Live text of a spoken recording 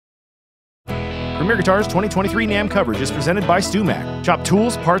Premier Guitar's 2023 NAMM coverage is presented by StewMac. Shop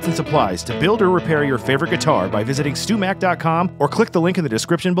tools, parts, and supplies to build or repair your favorite guitar by visiting StewMac.com or click the link in the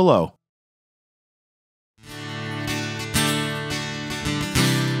description below.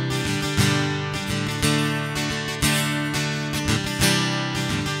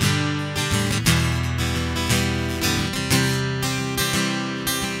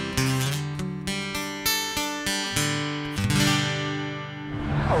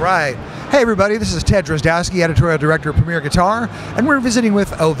 All right. Hey everybody, this is Ted Drozdowski, Editorial Director of Premier Guitar, and we're visiting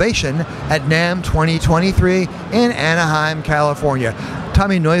with Ovation at NAMM 2023 in Anaheim, California.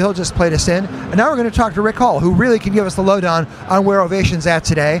 Tommy Neuhill just played us in, and now we're going to talk to Rick Hall, who really can give us the lowdown on where Ovation's at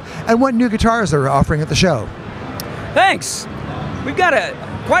today and what new guitars they're offering at the show. Thanks. We've got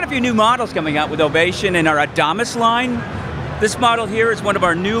quite a few new models coming out with Ovation in our Adamas line. This model here is one of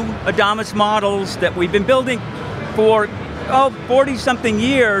our new Adamas models that we've been building for 40-something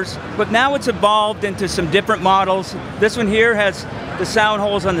years, but now it's evolved into some different models. This one here has the sound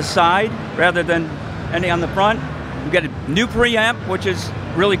holes on the side rather than any on the front. We've got a new preamp, which is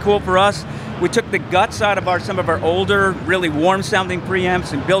really cool for us. We took the guts out of some of our older, really warm-sounding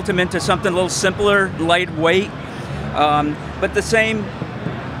preamps and built them into something a little simpler, lightweight, but the same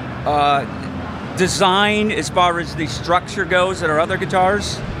design as far as the structure goes that our other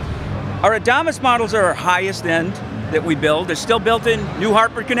guitars. Our Adamas models are our highest end that we build. They're still built in New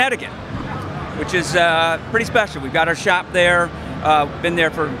Hartford, Connecticut, which is pretty special. We've got our shop there, been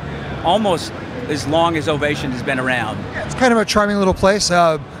there for almost as long as Ovation has been around. Yeah, it's kind of a charming little place,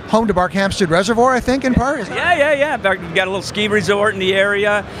 home to Barkhamsted Reservoir, I think, in part? Yeah. We've got a little ski resort in the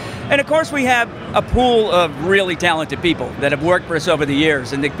area. And of course we have a pool of really talented people that have worked for us over the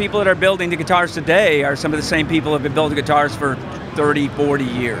years. And the people that are building the guitars today are some of the same people who have been building guitars for 30, 40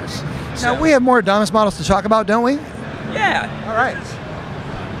 years. Now, we have more Adamas models to talk about, don't we? Yeah. All right.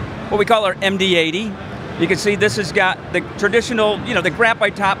 What we call our MD80. You can see this has got the traditional, the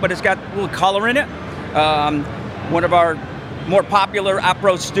graphite top, but it's got a little color in it. One of our more popular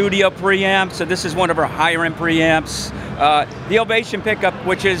Opro Studio preamps, so this is one of our higher end preamps. The Ovation pickup,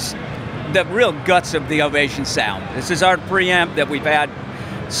 which is the real guts of the Ovation sound. This is our preamp that we've had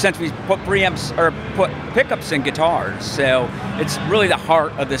since we put preamps or put pickups in guitars. So it's really the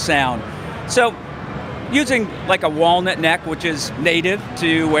heart of the sound. So using like a walnut neck, which is native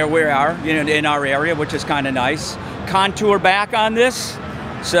to where we are, in our area, which is kind of nice. Contour back on this,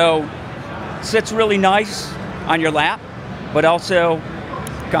 so sits really nice on your lap, but also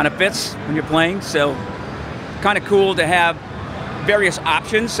kind of fits when you're playing. So kind of cool to have various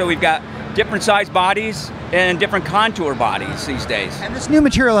options. So we've got different size bodies and different contour bodies these days. And this new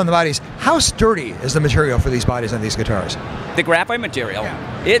material on the bodies, how sturdy is the material for these bodies on these guitars? The graphite material,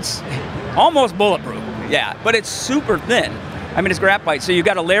 it's almost bulletproof. Yeah, but it's super thin. I mean, it's graphite, so you've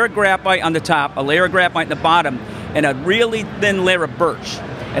got a layer of graphite on the top, a layer of graphite in the bottom, and a really thin layer of birch.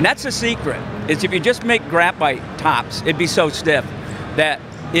 And that's the secret, is if you just make graphite tops, it'd be so stiff that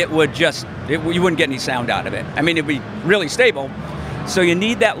it would you wouldn't get any sound out of it. I mean, it'd be really stable. So you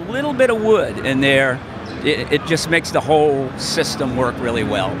need that little bit of wood in there. It just makes the whole system work really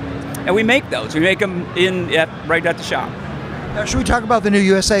well. And we make those. We make them right at the shop. Now, should we talk about the new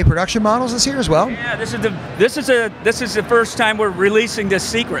USA production models this year as well? Yeah, this is the first time we're releasing this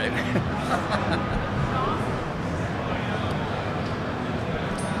secret.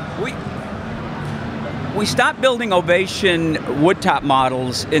 We stopped building Ovation woodtop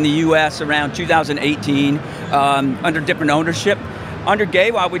models in the U.S. around 2018 under different ownership. Under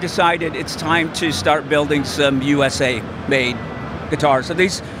Gaywa, we decided it's time to start building some USA-made guitars. So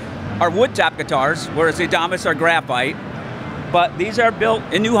these are woodtop guitars, whereas the Adamas are graphite. But these are built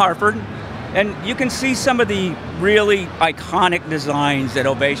in New Hartford, and you can see some of the really iconic designs that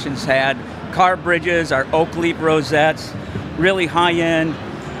Ovation's had. Carved bridges, our oak leaf rosettes, really high-end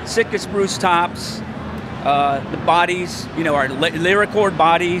Sitka spruce tops, the bodies, our Lyricord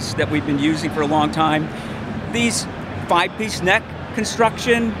bodies that we've been using for a long time. These 5-piece neck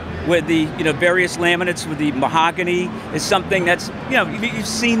construction with the various laminates with the mahogany is something that's, you've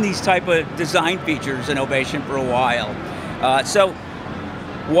seen these type of design features in Ovation for a while. So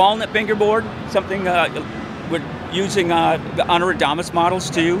walnut fingerboard, something we're using on our Adamas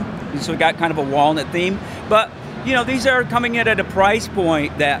models too. So we got kind of a walnut theme. But these are coming in at a price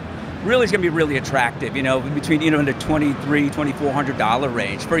point that really is going to be really attractive. Between in the $2,300, $2,400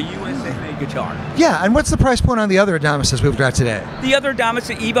 range for a USA-made guitar. Yeah, and what's the price point on the other Adamases we've got today? The other Adamas,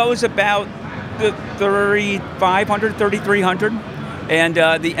 the Evo, is about the $3,500, $3,300, and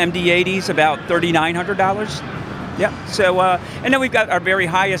the MD80 is about $3,900. Yeah, so, and then we've got our very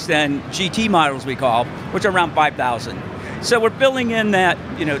highest end GT models, we call, which are around $5,000. So we're filling in that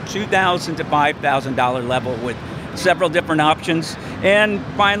 $2,000 to $5,000 level with several different options, and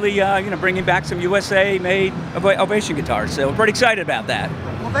finally bringing back some USA-made Ovation guitars. So we're pretty excited about that.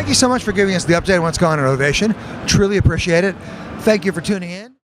 Well, thank you so much for giving us the update on what's going on at Ovation. Truly appreciate it. Thank you for tuning in.